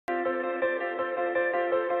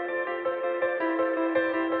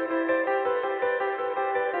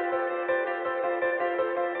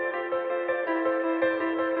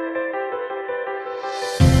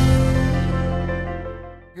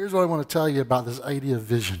here's what I want to tell you about this idea of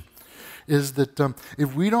vision, is that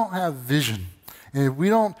if we don't have vision, and if we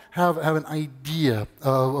don't have an idea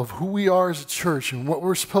of who we are as a church and what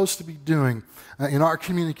we're supposed to be doing in our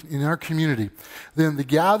community, then the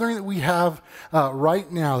gathering that we have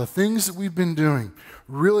right now, the things that we've been doing,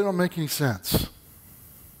 really don't make any sense.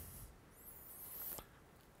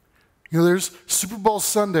 You know, there's Super Bowl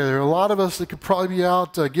Sunday. There are a lot of us that could probably be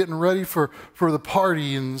out getting ready for the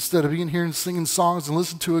party instead of being here and singing songs and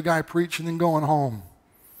listening to a guy preach and then going home.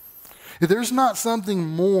 If there's not something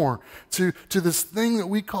more to this thing that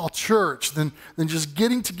we call church than just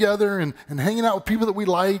getting together and hanging out with people that we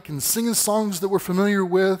like and singing songs that we're familiar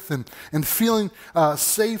with and feeling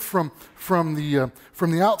safe from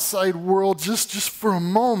the outside world just for a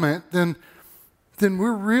moment, then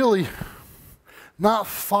we're really not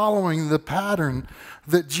following the pattern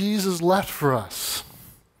that Jesus left for us.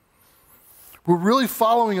 We're really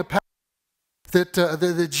following a pattern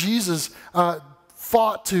that Jesus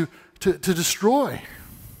fought to destroy.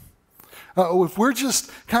 If we're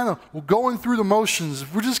just kind of going through the motions,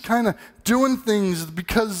 if we're just kind of doing things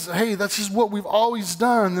because, hey, that's just what we've always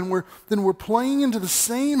done, then we're playing into the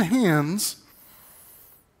same hands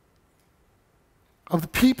of the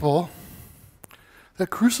people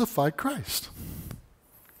that crucified Christ.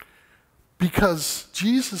 Because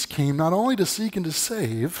Jesus came not only to seek and to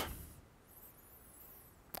save,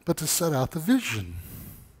 but to set out the vision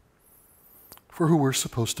for who we're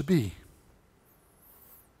supposed to be.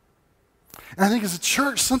 And I think as a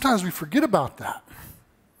church, sometimes we forget about that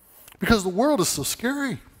because the world is so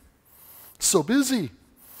scary, so busy.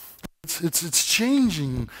 It's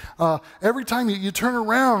changing. Every time you turn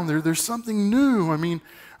around, there's something new. I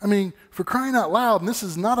mean, for crying out loud, and this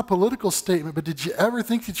is not a political statement, but did you ever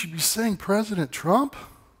think that you'd be saying President Trump?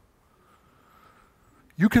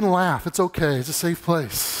 You can laugh. It's okay. It's a safe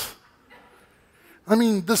place. I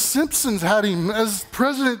mean, The Simpsons had him as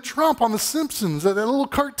President Trump on The Simpsons, that little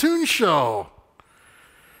cartoon show.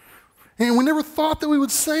 And we never thought that we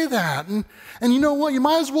would say that. And you know what? You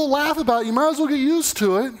might as well laugh about it. You might as well get used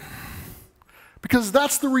to it because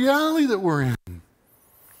that's the reality that we're in.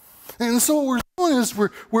 And so what we're doing is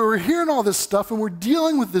we're hearing all this stuff and we're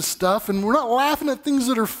dealing with this stuff and we're not laughing at things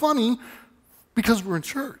that are funny because we're in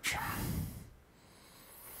church.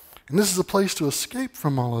 And this is a place to escape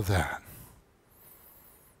from all of that.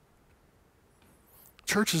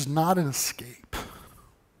 Church is not an escape.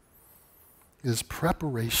 It is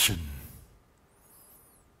preparation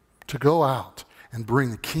to go out and bring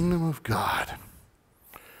the kingdom of God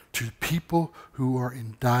to people who are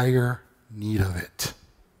in dire need of it.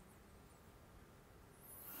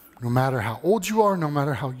 No matter how old you are, no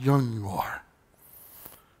matter how young you are,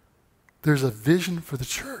 there's a vision for the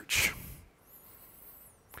church.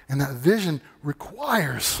 And that vision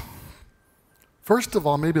requires, first of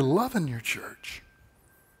all, maybe loving your church.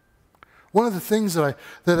 One of the things that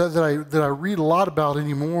I read a lot about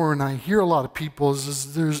anymore, and I hear a lot of people,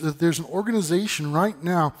 is there's an organization right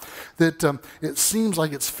now that it seems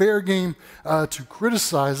like it's fair game to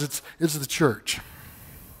criticize. It's the church.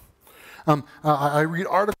 I read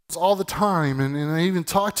articles all the time, and I even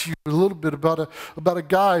talked to you a little bit about a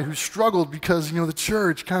guy who struggled because the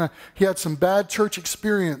church he had some bad church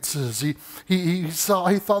experiences. He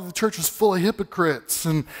thought the church was full of hypocrites,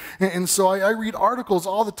 and so I read articles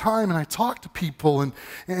all the time, and I talk to people, and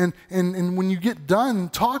when you get done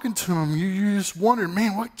talking to them, you just wonder,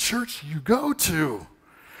 man, what church do you go to?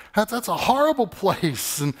 That's a horrible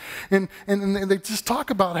place, and they just talk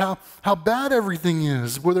about how bad everything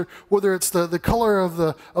is. Whether it's the color of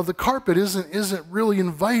the carpet isn't really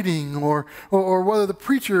inviting, or whether the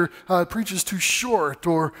preacher preaches too short,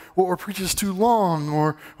 or preaches too long,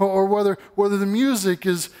 or whether the music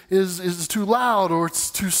is too loud, or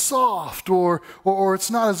it's too soft, or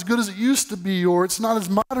it's not as good as it used to be, or it's not as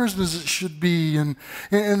modern as it should be, and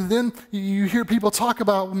then you hear people talk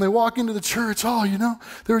about when they walk into the church, there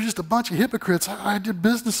were just a bunch of hypocrites. I did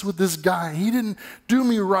business with this guy. He didn't do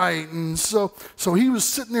me right. And so he was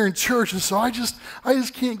sitting there in church. And so I just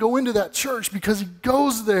can't go into that church because he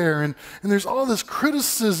goes there. And there's all this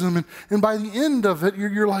criticism. And by the end of it,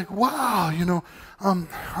 you're like, wow,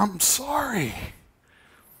 I'm sorry.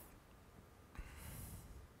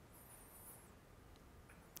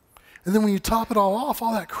 And then when you top it all off,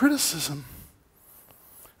 all that criticism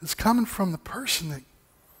is coming from the person that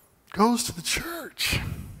goes to the church.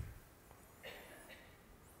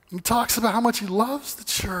 He talks about how much he loves the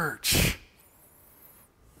church.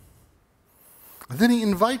 And then he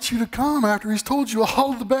invites you to come after he's told you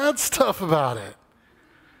all the bad stuff about it.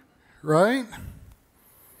 Right?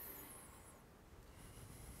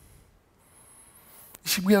 You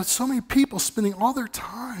see, we have so many people spending all their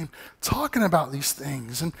time talking about these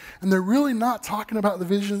things, and they're really not talking about the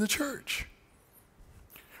vision of the church.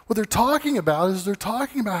 What they're talking about is they're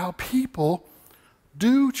talking about how people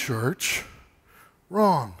do church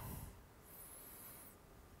wrong.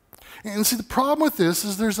 And see, the problem with this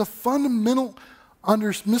is there's a fundamental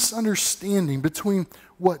misunderstanding between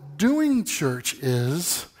what doing church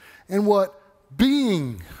is and what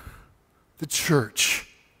being the church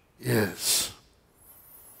is.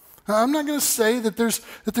 I'm not going to say that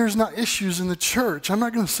there's not issues in the church. I'm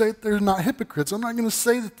not going to say that there's not hypocrites. I'm not going to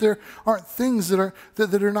say that there aren't things that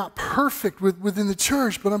are not perfect within the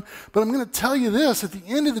church. But I'm going to tell you this: at the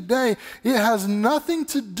end of the day, it has nothing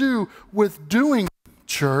to do with doing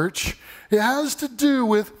church. It has to do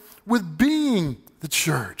with being the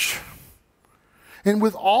church. And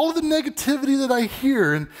with all of the negativity that I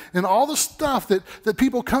hear and all the stuff that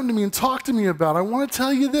people come to me and talk to me about, I want to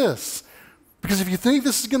tell you this. Because if you think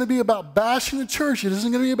this is going to be about bashing the church, it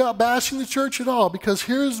isn't going to be about bashing the church at all. Because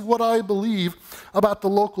here's what I believe about the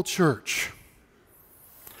local church.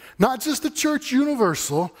 Not just the church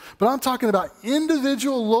universal, but I'm talking about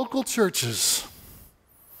individual local churches.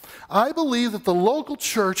 I believe that the local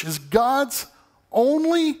church is God's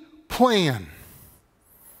only plan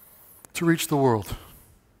to reach the world.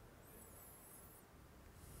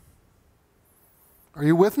 Are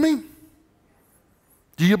you with me?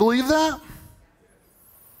 Do you believe that?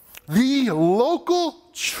 The local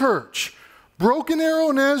church, Broken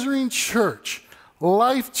Arrow Nazarene Church,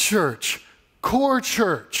 Life Church, Core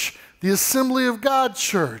Church, the Assembly of God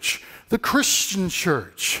Church, the Christian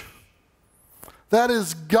Church. That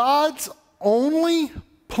is God's only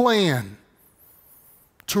plan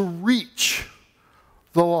to reach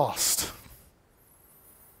the lost.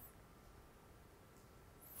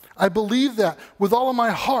 I believe that with all of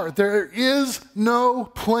my heart. There is no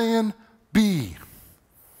plan B.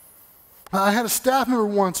 I had a staff member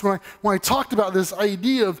once when I talked about this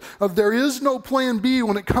idea of there is no plan B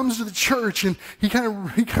when it comes to the church, and he kind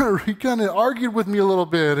of argued with me a little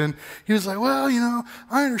bit, and he was like, well,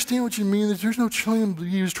 I understand what you mean, that there's no plan B.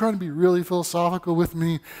 He was trying to be really philosophical with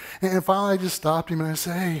me, and finally I just stopped him and I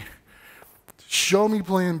said, hey, show me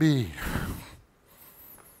plan B.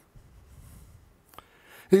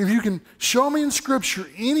 If you can show me in Scripture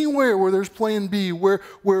anywhere where there's plan B, where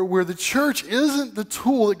the church isn't the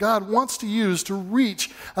tool that God wants to use to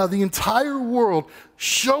reach the entire world,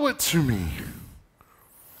 show it to me.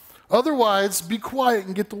 Otherwise, be quiet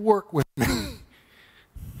and get to work with me.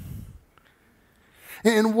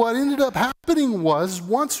 And what ended up happening was,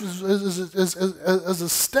 once as a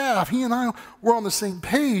staff, he and I were on the same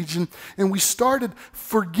page, and we started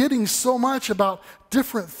forgetting so much about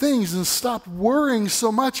different things and stopped worrying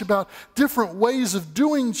so much about different ways of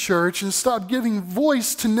doing church and stopped giving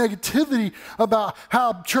voice to negativity about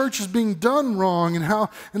how church is being done wrong and how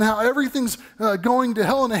everything's going to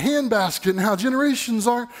hell in a handbasket and how generations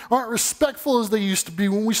aren't respectful as they used to be.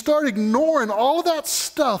 When we started ignoring all that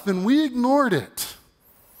stuff, and we ignored it,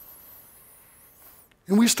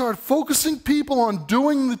 and we start focusing people on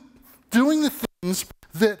doing the things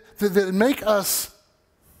that make us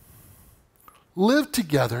live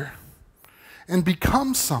together and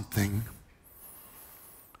become something,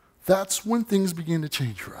 that's when things begin to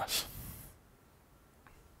change for us.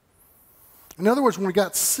 In other words, when we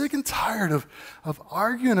got sick and tired of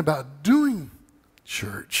arguing about doing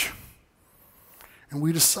church, and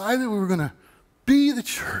we decided we were going to be the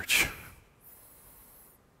church,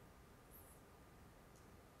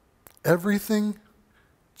 everything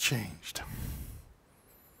changed.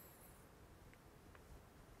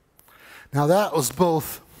 Now that was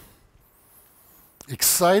both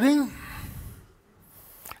exciting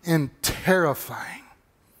and terrifying.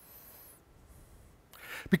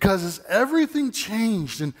 Because as everything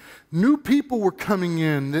changed and new people were coming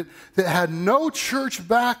in that had no church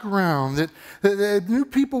background, that new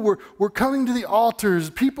people were coming to the altars,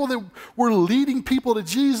 people that were leading people to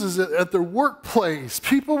Jesus at their workplace,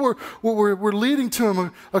 people were leading to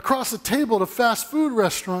them across the table at a fast food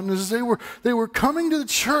restaurant, as they were coming to the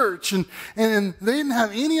church, and they didn't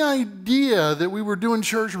have any idea that we were doing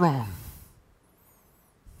church wrong.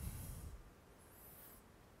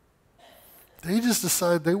 They just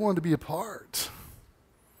decided they wanted to be a part.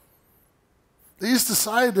 They just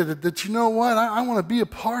decided that you know what, I want to be a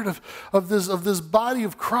part of this body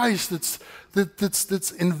of Christ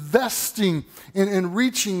that's investing in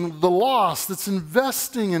reaching the lost, that's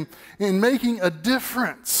investing in making a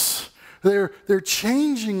difference. They're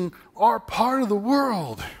changing our part of the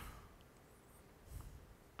world.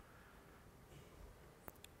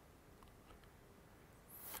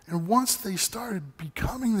 And once they started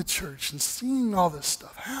becoming the church and seeing all this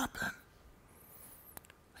stuff happen,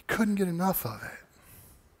 they couldn't get enough of it.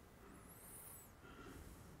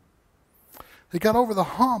 They got over the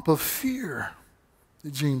hump of fear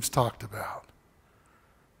that James talked about.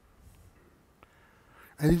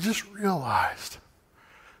 And they just realized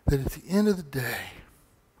that at the end of the day,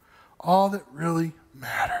 all that really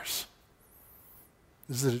matters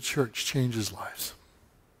is that a church changes lives.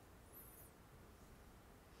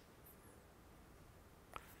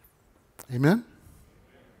 Amen?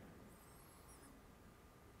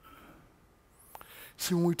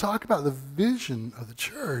 See, when we talk about the vision of the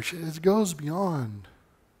church, it goes beyond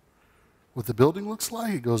what the building looks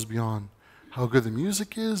like. It goes beyond how good the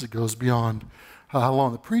music is. It goes beyond how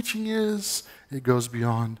long the preaching is. It goes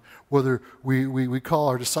beyond whether we call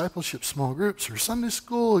our discipleship small groups or Sunday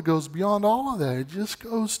school. It goes beyond all of that. It just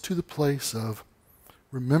goes to the place of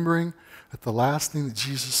remembering that the last thing that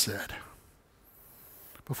Jesus said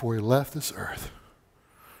before he left this earth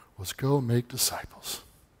was go make disciples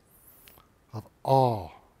of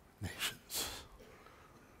all nations,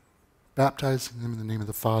 baptizing them in the name of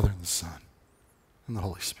the Father and the Son and the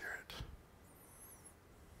Holy Spirit.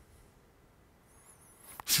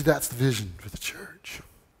 See, that's the vision for the church.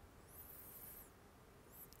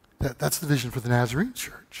 That's the vision for the Nazarene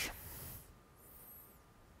church.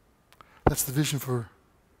 That's the vision for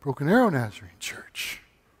Broken Arrow Nazarene Church.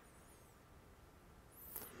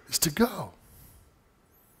 Is to go.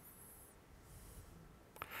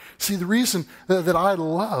 See, the reason that I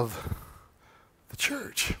love the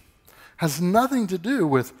church has nothing to do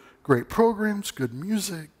with great programs, good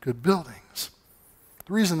music, good buildings.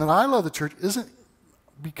 The reason that I love the church isn't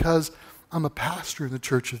because I'm a pastor in the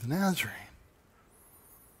Church of the Nazarene.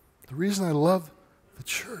 The reason I love the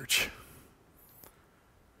church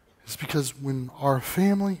is because when our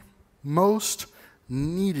family most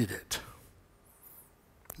needed it,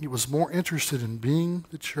 it was more interested in being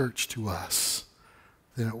the church to us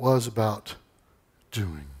than it was about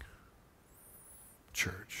doing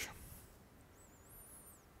church.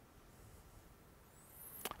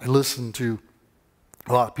 I listened to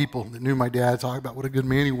a lot of people that knew my dad talk about what a good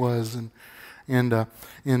man he was, and you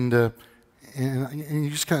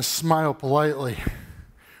just kind of smile politely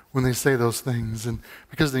when they say those things, and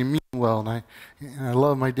because they mean well. And I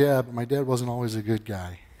love my dad, but my dad wasn't always a good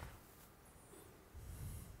guy.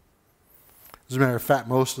 As a matter of fact,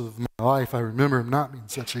 most of my life, I remember him not being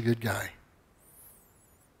such a good guy.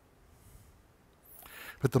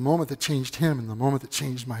 But the moment that changed him and the moment that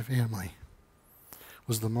changed my family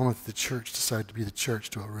was the moment that the church decided to be the church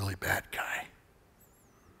to a really bad guy.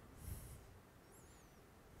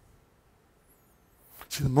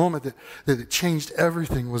 See, the moment that it changed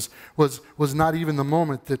everything was not even the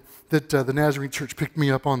moment that the Nazarene church picked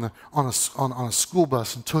me up on a school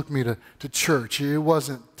bus and took me to church. It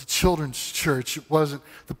wasn't the children's church. It wasn't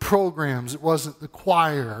the programs. It wasn't the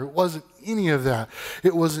choir. It wasn't any of that.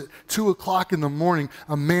 It was at 2 o'clock in the morning,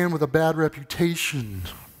 a man with a bad reputation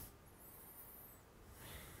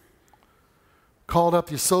called up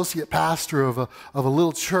the associate pastor of a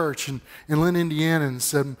little church in Lynn, Indiana, and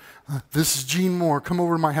said, "This is Gene Moore. Come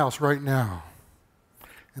over to my house right now,"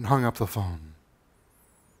 and hung up the phone.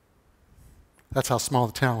 That's how small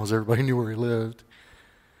the town was. Everybody knew where he lived.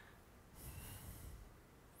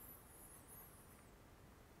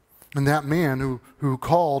 And that man who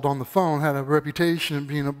called on the phone had a reputation of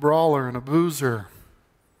being a brawler and a boozer.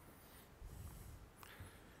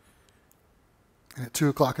 And at 2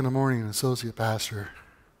 o'clock in the morning, an associate pastor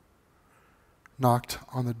knocked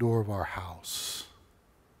on the door of our house,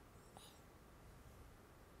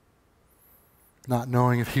 not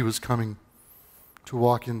knowing if he was coming to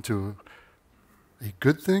walk into a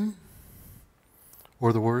good thing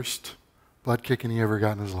or the worst butt kicking he ever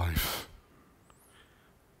got in his life.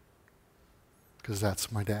 Because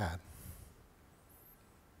that's my dad.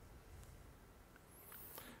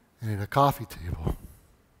 And at a coffee table,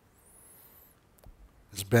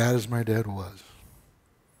 as bad as my dad was,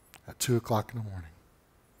 at 2 o'clock in the morning,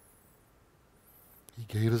 he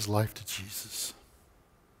gave his life to Jesus.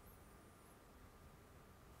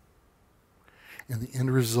 And the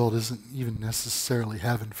end result isn't even necessarily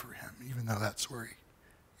heaven for him, even though that's where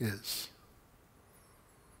he is.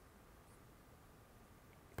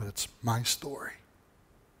 But it's my story.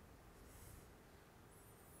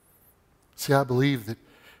 See, I believe that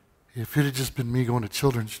if it had just been me going to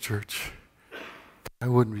children's church, I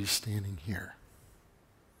wouldn't be standing here.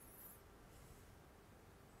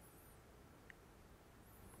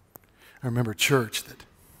 I remember a church that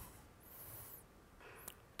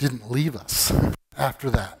didn't leave us after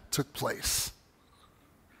that took place.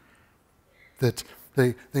 That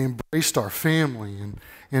They embraced our family,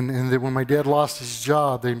 and when my dad lost his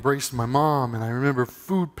job, they embraced my mom, and I remember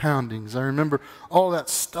food poundings. I remember all that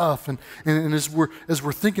stuff, and as we're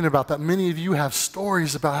thinking about that, many of you have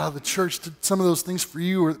stories about how the church did some of those things for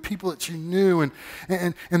you or the people that you knew,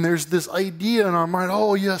 and there's this idea in our mind,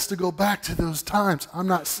 oh yes, to go back to those times. I'm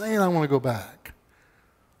not saying I want to go back.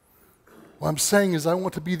 What I'm saying is I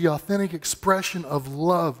want to be the authentic expression of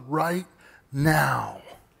love right now,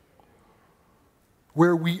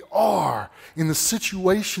 where we are in the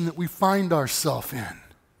situation that we find ourselves in.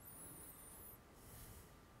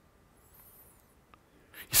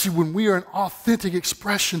 You see, when we are an authentic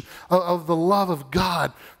expression of the love of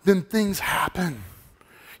God, then things happen.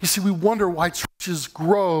 You see, we wonder why churches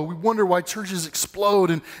grow. We wonder why churches explode.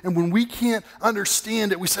 And when we can't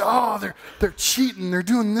understand it, we say, oh, they're cheating. They're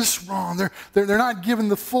doing this wrong. They're not giving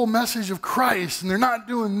the full message of Christ. And they're not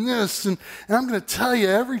doing this. And I'm going to tell you,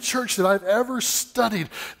 every church that I've ever studied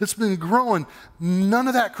that's been growing, none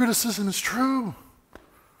of that criticism is true.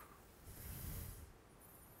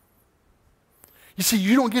 You see,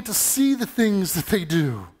 you don't get to see the things that they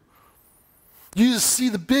do. You just see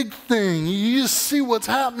the big thing. You just see what's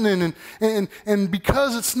happening. And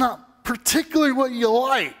because it's not particularly what you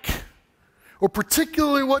like or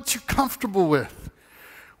particularly what you're comfortable with,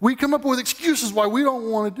 we come up with excuses why we don't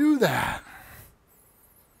want to do that.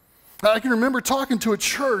 I can remember talking to a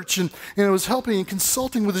church, and I was helping and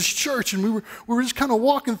consulting with this church, and we were just kind of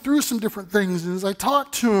walking through some different things. And as I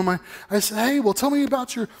talked to him, I said, hey, well, tell me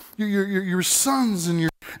about your sons and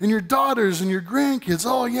your daughters and your grandkids.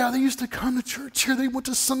 Oh, yeah, they used to come to church here. They went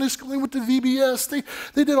to Sunday school. They went to VBS.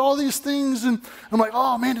 They did all these things. And I'm like,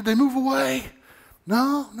 oh, man, did they move away?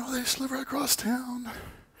 No, they just live right across town.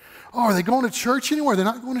 Oh, are they going to church anywhere? They're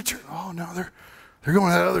not going to church. Oh, no, they're going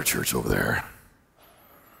to that other church over there.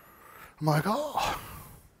 I'm like, oh,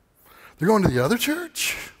 they're going to the other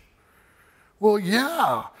church? Well,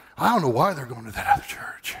 yeah. I don't know why they're going to that other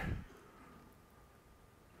church.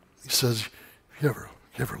 He says, you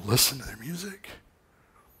ever listen to their music?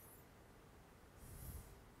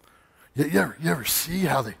 You ever see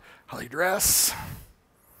how they dress?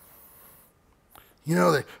 You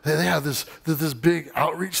know, they have this big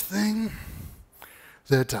outreach thing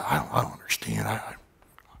that I don't understand.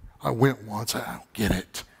 I went once. I don't get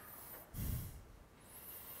it.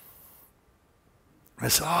 I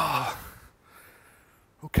said,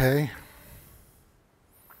 okay.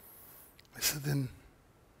 I said, then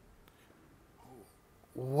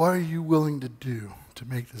what are you willing to do to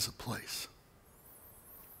make this a place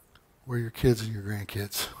where your kids and your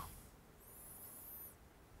grandkids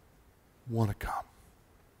want to come?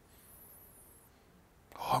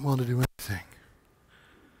 Oh, I'm willing to do anything.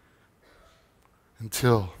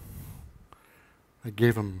 Until I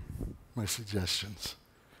gave them my suggestions.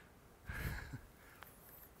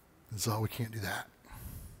 And so we can't do that.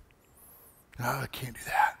 No, I can't do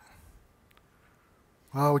that.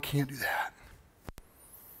 Oh, we can't do that.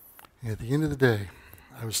 And at the end of the day,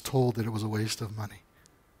 I was told that it was a waste of money.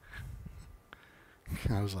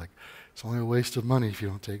 And I was like, it's only a waste of money if you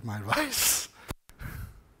don't take my advice.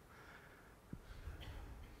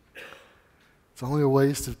 It's only a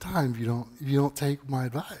waste of time if you don't take my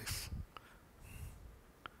advice.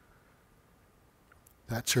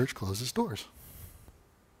 That church closed its doors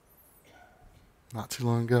not too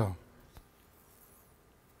long ago.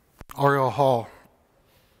 R.L. Hall,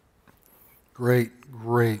 great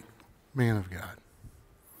man of God.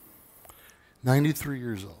 93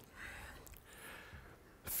 years old.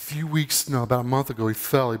 About a month ago, he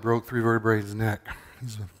fell. He broke 3 vertebrae in his neck.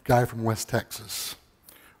 He's a guy from West Texas.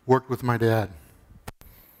 Worked with my dad.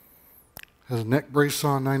 Has a neck brace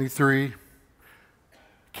on, 93.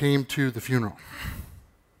 Came to the funeral.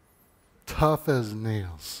 Tough as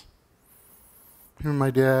nails. Him and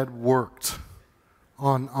my dad worked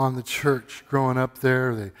on the church growing up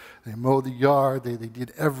there. They mowed the yard. They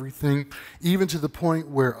did everything, even to the point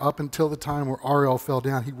where up until the time where R.L. fell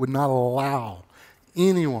down, he would not allow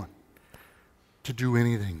anyone to do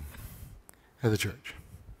anything at the church.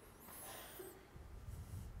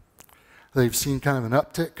 They've seen kind of an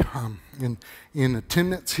uptick in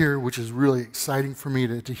attendance here, which is really exciting for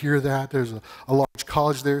me to hear that. There's a large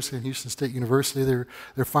college there, Sam Houston State University.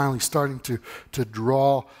 They're finally starting to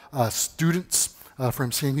draw students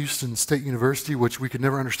from Sam Houston State University, which we could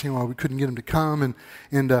never understand why we couldn't get them to come.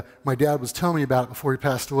 And my dad was telling me about it before he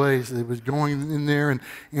passed away. So they was going in there, and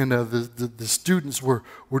the students were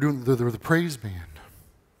doing the praise band.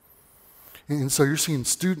 And so you're seeing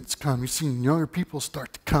students come. You're seeing younger people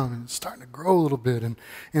start to come, and it's starting to grow a little bit. And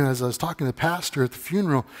as I was talking to the pastor at the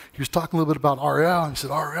funeral, he was talking a little bit about R.L. And he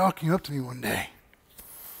said, R.L. came up to me one day.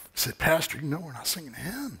 He said, Pastor, you know we're not singing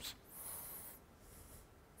hymns.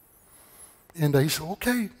 And he said,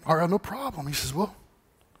 okay, all right, no problem. He says, well,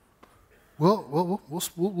 we'll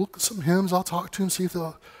look at some hymns. I'll talk to them, see if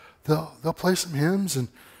they'll play some hymns. And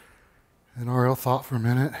R.L. thought for a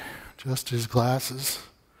minute, adjusted his glasses.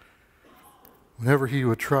 Whenever he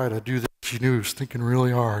would try to do this, he knew he was thinking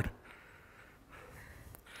really hard.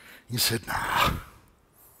 He said, nah.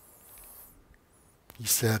 He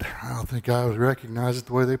said, I don't think I would recognize it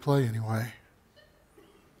the way they play anyway.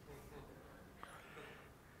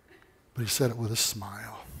 But he said it with a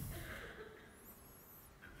smile.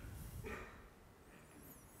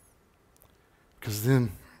 Because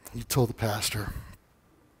then he told the pastor,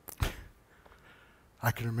 I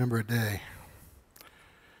can remember a day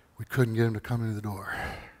we couldn't get him to come into the door.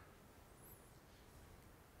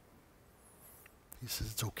 He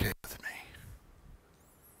says, it's okay with me.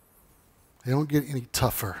 They don't get any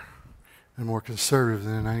tougher and more conservative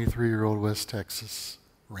than a 93-year-old West Texas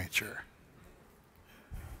rancher.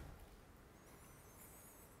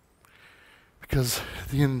 Because at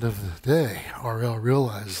the end of the day, R.L.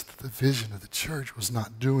 realized that the vision of the church was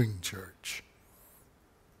not doing church.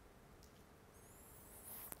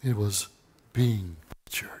 It was being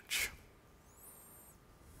church.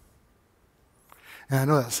 And I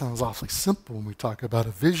know that sounds awfully simple when we talk about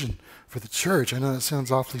a vision for the church. I know that sounds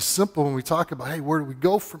awfully simple when we talk about, hey, where do we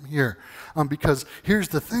go from here? Because here's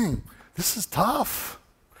the thing, this is tough.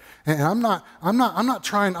 And I'm not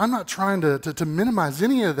trying to minimize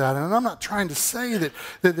any of that, and I'm not trying to say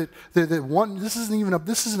that one. This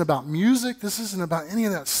isn't about music. This isn't about any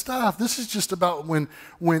of that stuff. This is just about when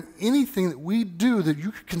anything that we do that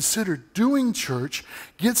you could consider doing church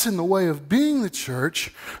gets in the way of being the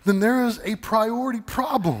church, then there is a priority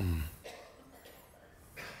problem.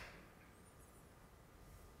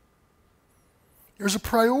 There's a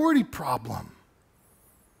priority problem.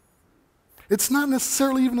 It's not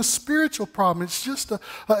necessarily even a spiritual problem. It's just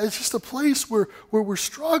a place where we're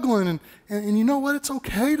struggling. And you know what? It's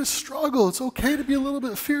okay to struggle. It's okay to be a little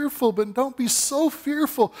bit fearful, but don't be so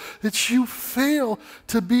fearful that you fail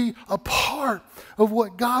to be a part of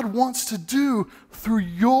what God wants to do through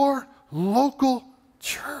your local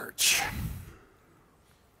church.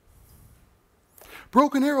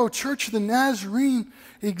 Broken Arrow Church of the Nazarene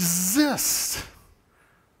exists.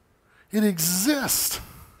 It exists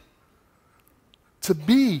to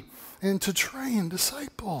be and to train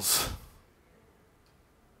disciples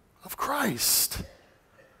of Christ.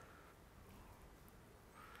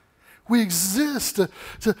 We exist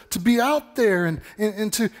to be out there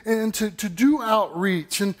and to do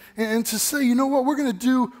outreach and to say, you know what, we're going to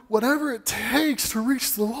do whatever it takes to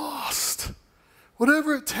reach the lost.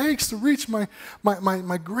 Whatever it takes to reach my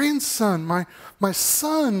grandson, my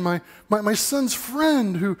son, my son's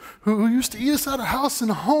friend who used to eat us out of house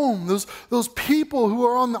and home, those people who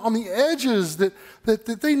are on the edges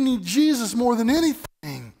that they need Jesus more than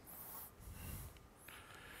anything.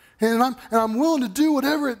 And I'm willing to do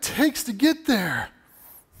whatever it takes to get there.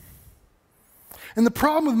 And the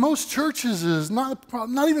problem with most churches is, not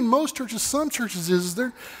even most churches, some churches is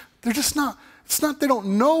they're just not. It's not they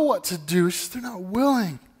don't know what to do, it's just they're not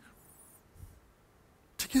willing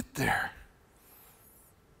to get there.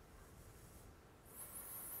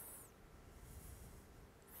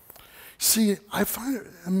 See, I find it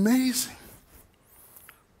amazing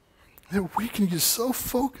that we can get so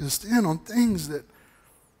focused in on things that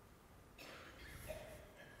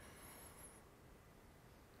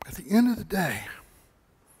at the end of the day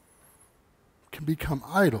can become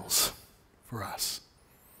idols for us.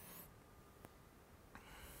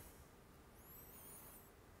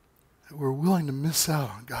 That we're willing to miss out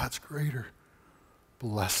on God's greater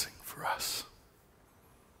blessing for us.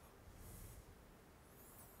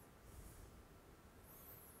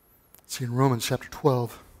 See, in Romans chapter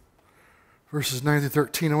 12, verses 9 through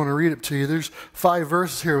 13, I want to read it to you. There's 5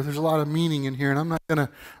 verses here, but there's a lot of meaning in here, and I'm not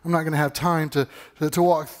gonna have time to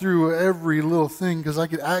walk through every little thing, because I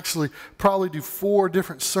could actually probably do 4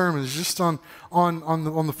 different sermons just on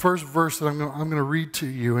the first verse that I'm gonna read to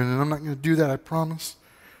you, and I'm not gonna do that, I promise.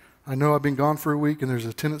 I know I've been gone for a week, and there's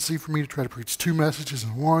a tendency for me to try to preach 2 messages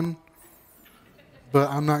in one, but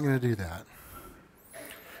I'm not going to do that.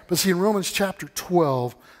 But see, in Romans chapter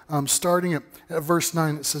 12, starting at verse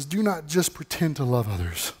 9, it says, do not just pretend to love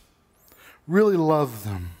others. Really love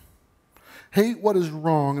them. Hate what is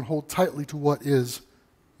wrong and hold tightly to what is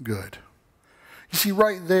good. You see,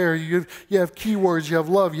 right there, you have keywords. You have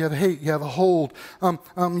love, you have hate, you have a hold.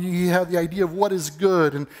 You have the idea of what is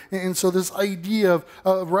good. And so this idea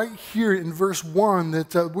of right here in verse 1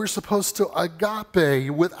 that we're supposed to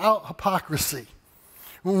agape without hypocrisy.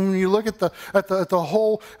 When you look at the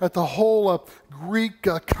whole Greek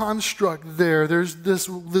construct there's this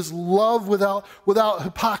love without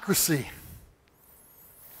hypocrisy.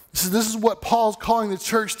 So this is what Paul's calling the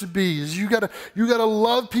church to be: is you gotta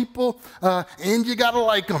love people and you gotta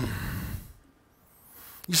like them.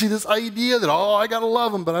 You see this idea that I gotta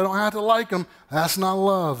love them, but I don't have to like them. That's not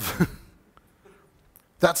love.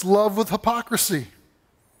 That's love with hypocrisy.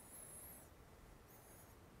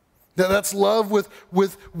 That's love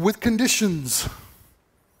with conditions.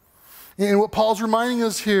 And what Paul's reminding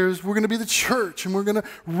us here is we're going to be the church, and we're going to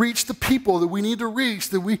reach the people that we need to reach,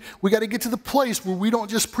 that we got to get to the place where we don't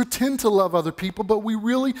just pretend to love other people, but we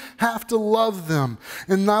really have to love them.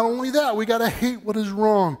 And not only that, we got to hate what is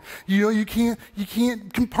wrong. You can't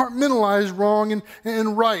compartmentalize wrong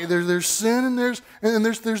and right. There's sin and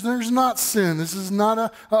there's not sin. This is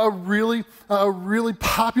not a really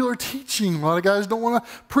popular teaching. A lot of guys don't want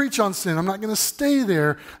to preach on sin. I'm not going to stay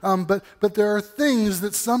there. But there are things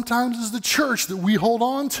that sometimes as the church that we hold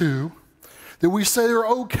on to, that we say they're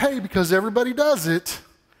okay because everybody does it,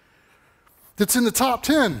 that's in the top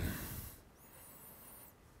 10.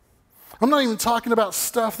 I'm not even talking about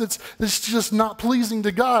stuff that's just not pleasing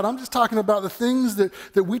to God. I'm just talking about the things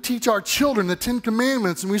that we teach our children, the 10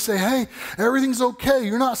 Commandments, and we say, hey, everything's okay.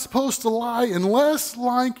 You're not supposed to lie unless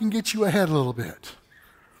lying can get you ahead a little bit.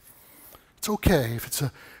 It's okay if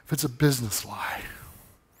it's a business lie.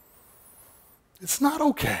 It's not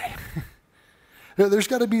okay. There's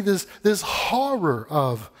got to be this horror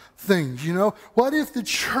of things, What if the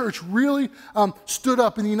church really stood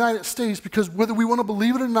up in the United States, because whether we want to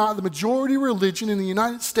believe it or not, the majority religion in the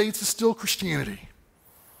United States is still Christianity.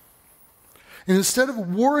 And instead of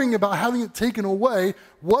worrying about having it taken away,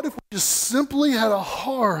 what if we just simply had a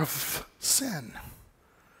horror of sin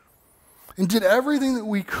and did everything that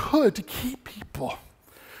we could to keep people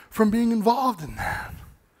from being involved in that?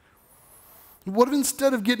 What if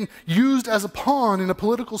instead of getting used as a pawn in a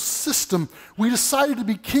political system, we decided to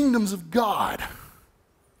be kingdoms of God?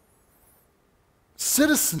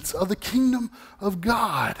 Citizens of the kingdom of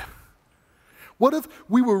God. What if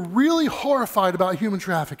we were really horrified about human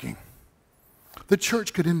trafficking? The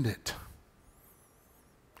church could end it.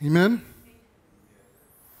 Amen?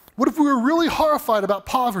 What if we were really horrified about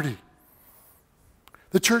poverty?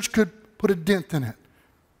 The church could put a dent in it.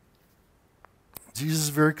 Jesus is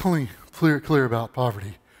very clear about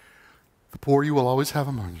poverty. The poor you will always have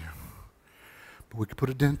among you. But we could put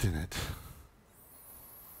a dent in it.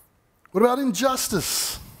 What about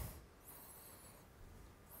injustice?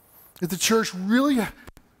 If the church really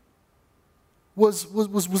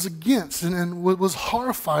was against and was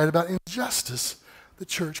horrified about injustice, the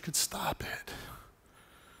church could stop it.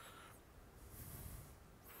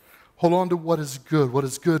 Hold on to what is good. What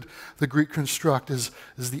is good, the Greek construct, is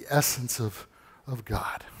the essence of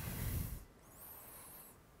God.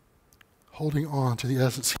 Holding on to the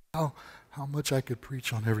essence. How much I could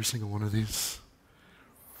preach on every single one of these.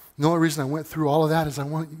 The only reason I went through all of that is I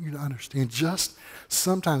want you to understand, just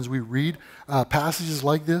sometimes we read passages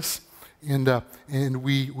like this and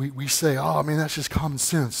we say, oh man, that's just common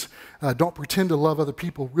sense. Don't pretend to love other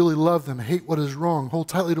people. Really love them. Hate what is wrong. Hold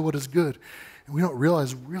tightly to what is good. And we don't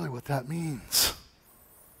realize really what that means.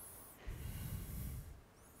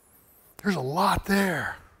 There's a lot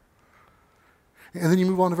there. And then you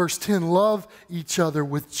move on to verse 10. Love each other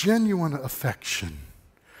with genuine affection.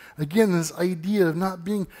 Again, this idea of not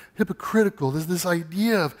being hypocritical. There's this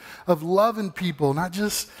idea of loving people, not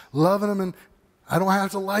just loving them and I don't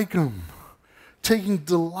have to like them. Taking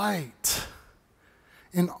delight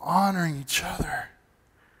in honoring each other.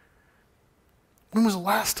 When was the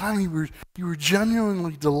last time you were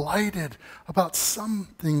genuinely delighted about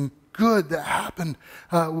something good that happened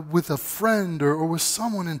with a friend or with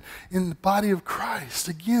someone in the body of Christ?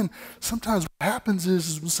 Again, sometimes what happens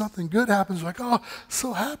is when something good happens, we're like, oh,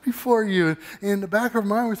 so happy for you. And in the back of our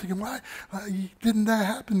mind, we're thinking, why didn't that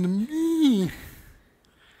happen to me?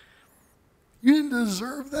 You didn't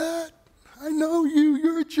deserve that. I know you.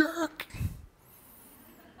 You're a jerk.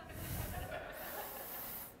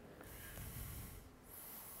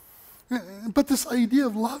 But this idea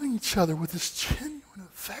of loving each other with this genuine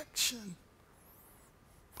affection.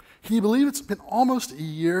 Can you believe it's been almost a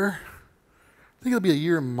year? I think it'll be a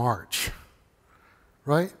year in March.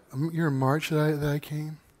 Right? A year in March that I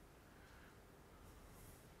came.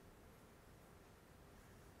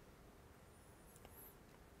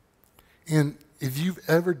 And if you've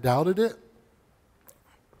ever doubted it,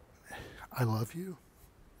 I love you.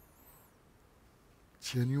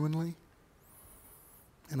 Genuinely.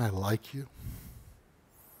 And I like you.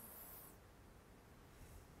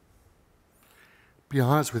 Be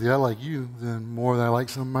honest with you, I like you than more than I like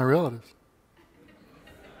some of my relatives.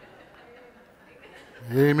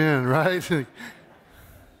 Amen, right? And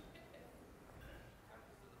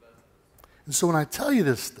so when I tell you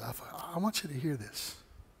this stuff, I want you to hear this.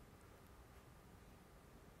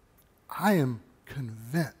 I am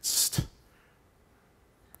convinced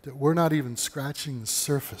that we're not even scratching the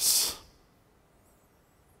surface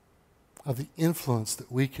of the influence that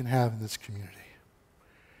we can have in this community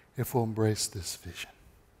if we'll embrace this vision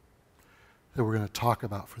that we're going to talk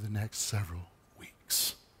about for the next several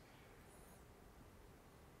weeks.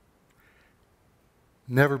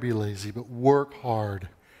 Never be lazy, but work hard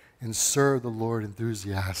and serve the Lord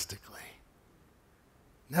enthusiastically.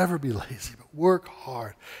 Never be lazy, but work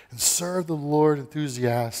hard and serve the Lord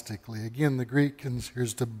enthusiastically. Again, the Greek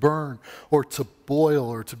is to burn or to boil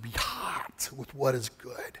or to be hot with what is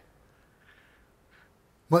good.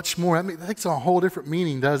 Much more. I mean, that takes a whole different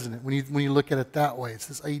meaning, doesn't it, when you look at it that way? It's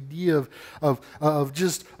this idea of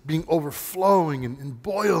just being overflowing and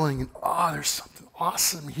boiling, and there's something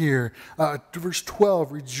awesome here. Verse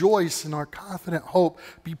 12, rejoice in our confident hope,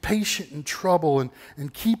 be patient in trouble,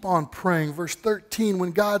 and keep on praying. Verse 13,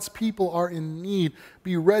 when God's people are in need,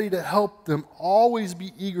 be ready to help them, always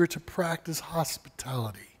be eager to practice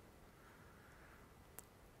hospitality.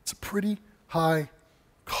 It's a pretty high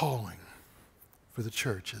calling for the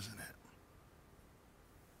church, isn't it?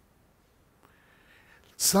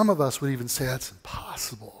 Some of us would even say that's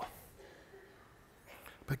impossible.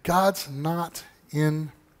 But God's not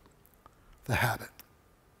in the habit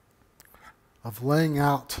of laying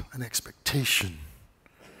out an expectation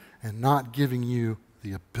and not giving you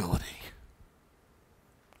the ability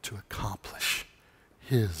to accomplish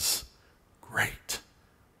His great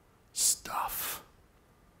stuff.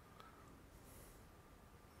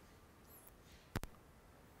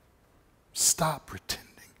 Stop pretending.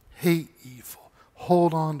 Hate evil.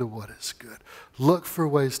 Hold on to what is good. Look for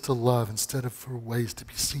ways to love instead of for ways to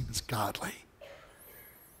be seen as godly.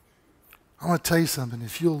 I want to tell you something.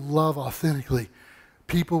 If you'll love authentically,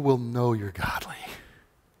 people will know you're godly.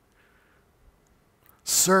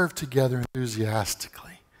 Serve together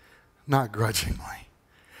enthusiastically, not grudgingly.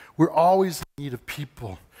 We're always in need of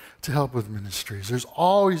people to help with ministries. There's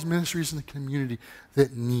always ministries in the community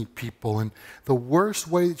that need people. And the worst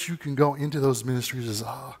way that you can go into those ministries is,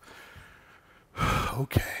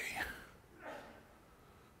 okay.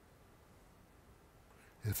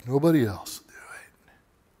 If nobody else will do it.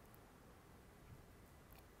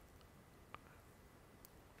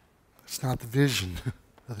 It's not the vision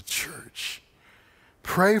of the church.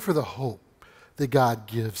 Pray for the hope that God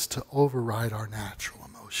gives to override our natural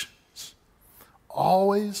emotions.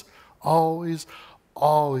 Always, always,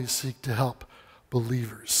 always seek to help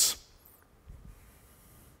believers.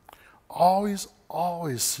 Always,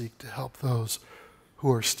 always seek to help those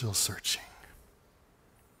who are still searching.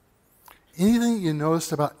 Anything you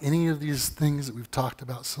noticed about any of these things that we've talked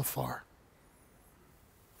about so far?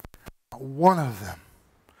 Not one of them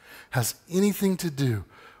has anything to do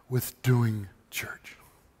with doing church.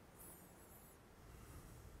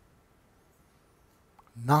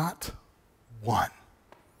 Not one.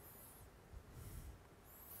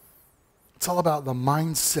 It's all about the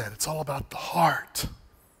mindset. It's all about the heart.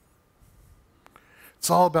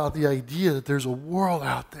 It's all about the idea that there's a world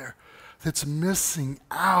out there that's missing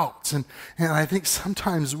out. And I think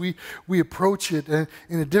sometimes we approach it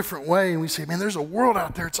in a different way, and we say, man, there's a world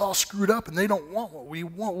out there, it's all screwed up, and they don't want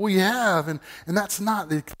what we have. And that's not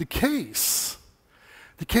the case.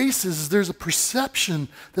 The case is there's a perception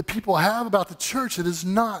that people have about the church that is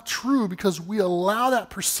not true because we allow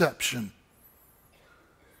that perception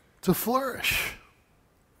to flourish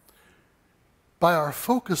by our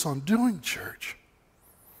focus on doing church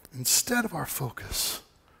instead of our focus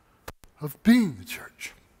of being the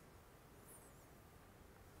church.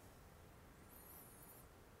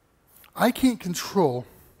 I can't control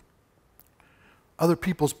other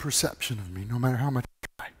people's perception of me, no matter how much I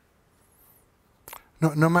try.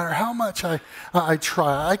 No matter how much I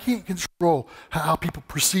try, I can't control how people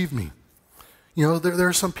perceive me. You know, there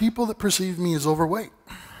are some people that perceive me as overweight.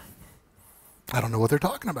 I don't know what they're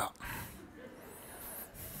talking about.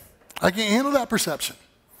 I can't handle that perception.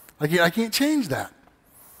 I can't change that.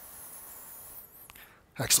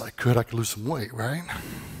 Actually, I could lose some weight, right?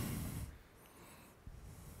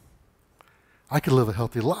 I could live a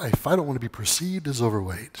healthy life. I don't want to be perceived as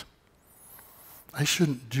overweight. I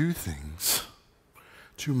shouldn't do things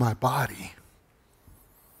to my body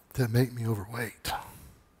that make me overweight.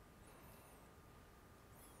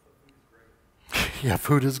 Yeah,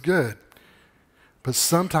 food is good. But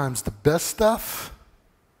sometimes the best stuff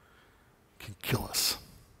can kill us.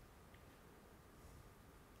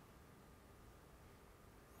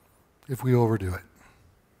 if we overdo it.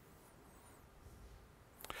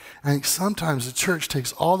 I think sometimes the church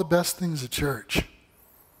takes all the best things of church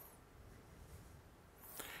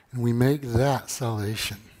and we make that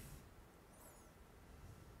salvation.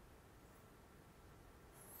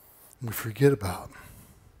 And we forget about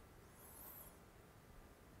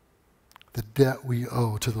the debt we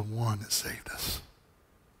owe to the one that saved us.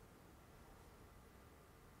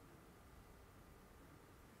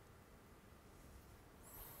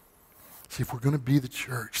 See, if we're going to be the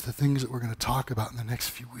church, the things that we're going to talk about in the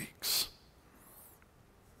next few weeks,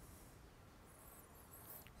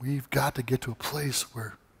 we've got to get to a place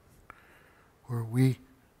where we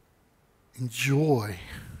enjoy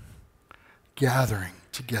gathering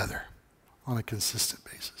together on a consistent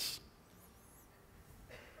basis.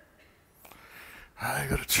 I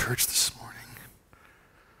go to church this morning.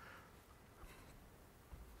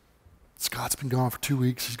 Scott's been gone for 2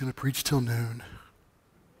 weeks. He's going to preach till noon.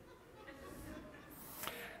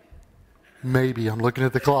 Maybe. I'm looking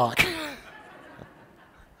at the clock.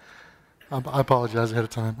 I apologize ahead of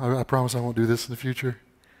time. I promise I won't do this in the future.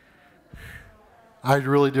 I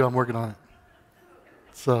really do. I'm working on it.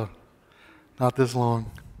 So, not this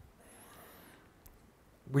long.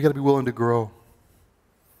 We got to be willing to grow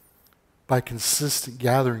by consistent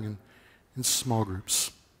gathering in small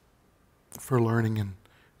groups for learning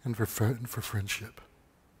and for friendship.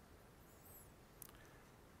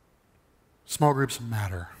 Small groups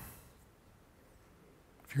matter.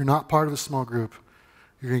 If you're not part of a small group,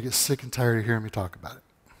 you're going to get sick and tired of hearing me talk about it.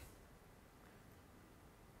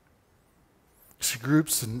 See,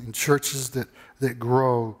 groups and churches that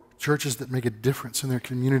grow, churches that make a difference in their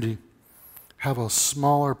community, have a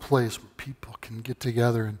smaller place where people can get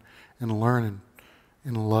together and learn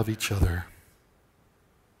and love each other.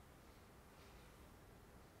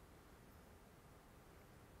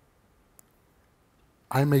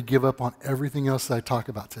 I may give up on everything else that I talk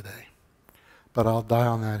about today, but I'll die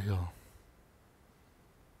on that hill.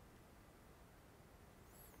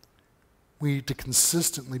 We need to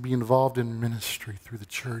consistently be involved in ministry through the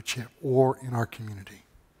church or in our community.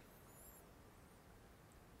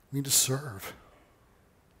 We need to serve.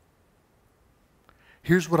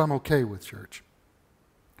 Here's what I'm okay with, church.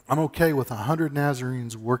 I'm okay with 100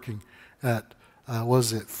 Nazarenes working at,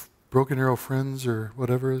 Broken Arrow Friends or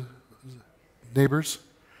whatever, Neighbors?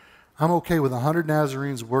 I'm okay with 100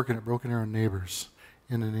 Nazarenes working at Broken Arrow Neighbors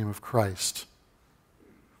in the name of Christ.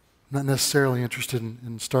 I'm not necessarily interested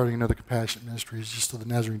in starting another compassionate ministry. It's just so the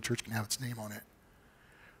Nazarene Church can have its name on it.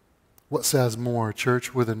 What says more, a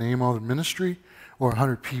church with a name on the ministry or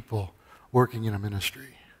 100 people working in a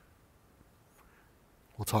ministry?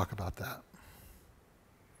 We'll talk about that.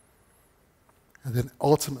 And then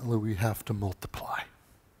ultimately we have to multiply.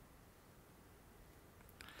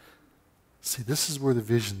 See, this is where the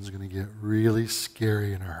vision is going to get really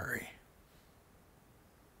scary in a hurry.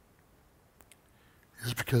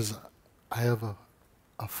 It's because I have a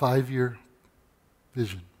 5-year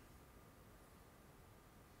vision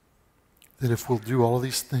that if we'll do all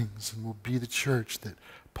these things and we'll be the church that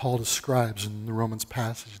Paul describes in the Romans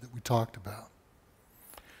passage that we talked about,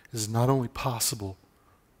 is not only possible,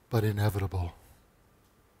 but inevitable.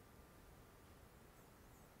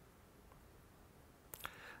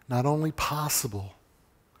 Not only possible,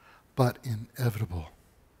 but inevitable.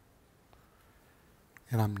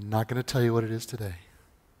 And I'm not going to tell you what it is today.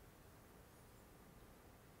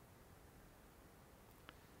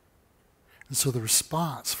 And so the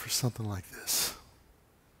response for something like this,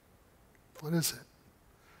 what is it?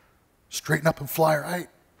 Straighten up and fly right.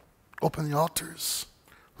 Open the altars.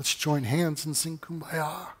 Let's join hands and sing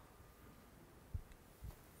Kumbaya.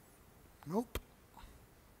 Nope.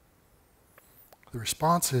 The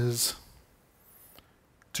response is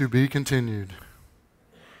to be continued.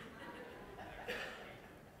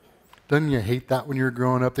 Doesn't you hate that when you were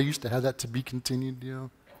growing up? They used to have that to be continued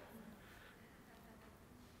deal.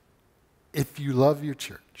 If you love your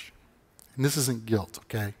church, and this isn't guilt,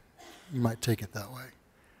 okay? You might take it that way.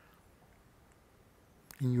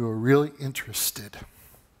 And you are really interested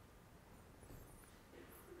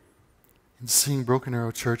in seeing Broken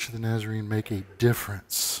Arrow Church of the Nazarene make a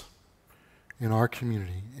difference in our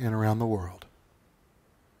community and around the world,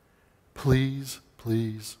 please,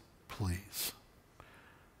 please, please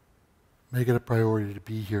make it a priority to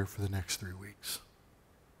be here for the next 3 weeks.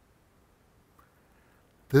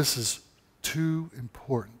 This is too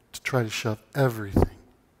important to try to shove everything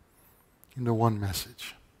into one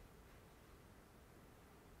message.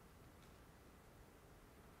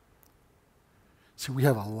 See, we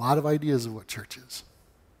have a lot of ideas of what church is.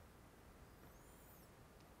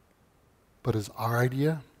 But is our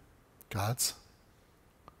idea God's?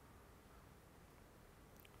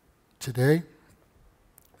 today,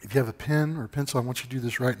 if you have a pen or a pencil, I want you to do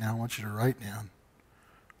this right now. I want you to write down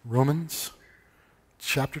Romans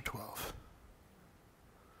chapter 12,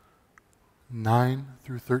 9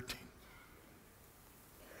 through 13.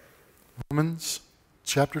 Romans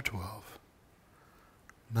chapter 12,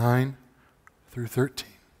 9 through 13.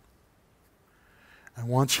 I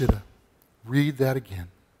want you to read that again.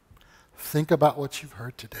 Think about what you've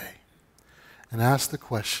heard today and ask the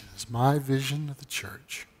question, is my vision of the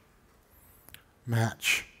church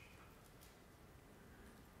match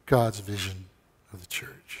God's vision of the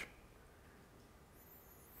church?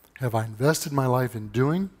 Have I invested my life in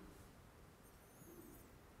doing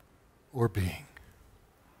or being?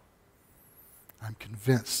 I'm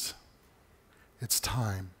convinced it's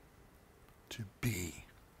time to be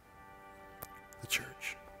the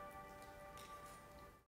church.